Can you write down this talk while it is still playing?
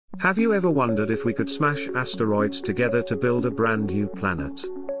Have you ever wondered if we could smash asteroids together to build a brand new planet?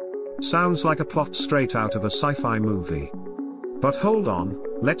 Sounds like a plot straight out of a sci-fi movie. But hold on,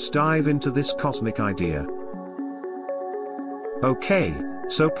 let's dive into this cosmic idea. Okay,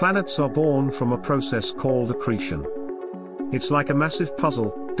 so planets are born from a process called accretion. It's like a massive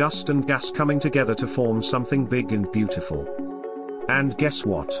puzzle, dust and gas coming together to form something big and beautiful. And guess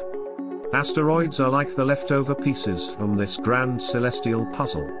what? Asteroids are like the leftover pieces from this grand celestial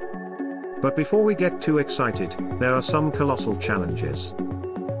puzzle. But before we get too excited, there are some colossal challenges.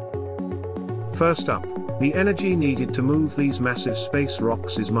 First up, the energy needed to move these massive space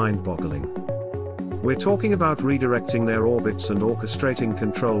rocks is mind-boggling. We're talking about redirecting their orbits and orchestrating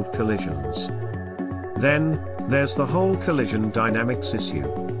controlled collisions. Then, there's the whole collision dynamics issue.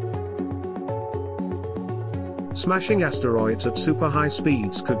 Smashing asteroids at super high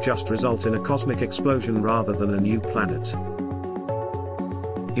speeds could just result in a cosmic explosion rather than a new planet.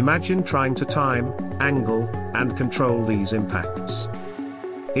 Imagine trying to time, angle, and control these impacts.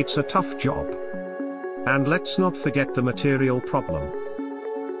 It's a tough job. And let's not forget the material problem.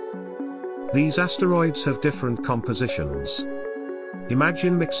 These asteroids have different compositions.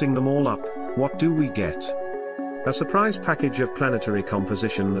 Imagine mixing them all up, what do we get? A surprise package of planetary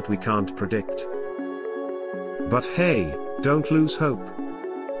composition that we can't predict. But hey, don't lose hope.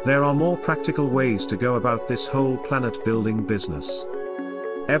 There are more practical ways to go about this whole planet building business.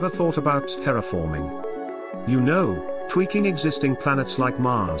 Ever thought about terraforming? You know, tweaking existing planets like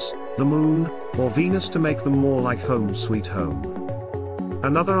Mars, the Moon, or Venus to make them more like home sweet home.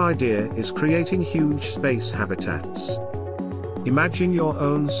 Another idea is creating huge space habitats. Imagine your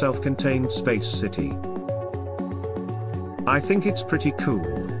own self-contained space city. I think it's pretty cool.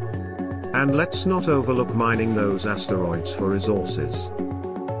 And let's not overlook mining those asteroids for resources.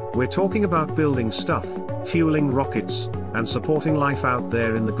 We're talking about building stuff, fueling rockets, and supporting life out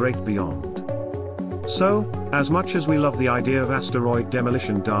there in the great beyond. So, as much as we love the idea of asteroid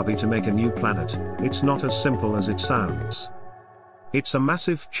demolition derby to make a new planet, it's not as simple as it sounds. It's a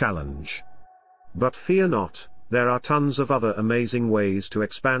massive challenge. But fear not, there are tons of other amazing ways to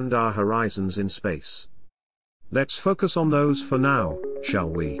expand our horizons in space. Let's focus on those for now, shall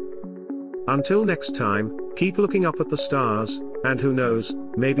we? Until next time, keep looking up at the stars, and who knows,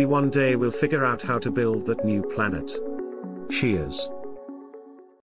 maybe one day we'll figure out how to build that new planet. Cheers.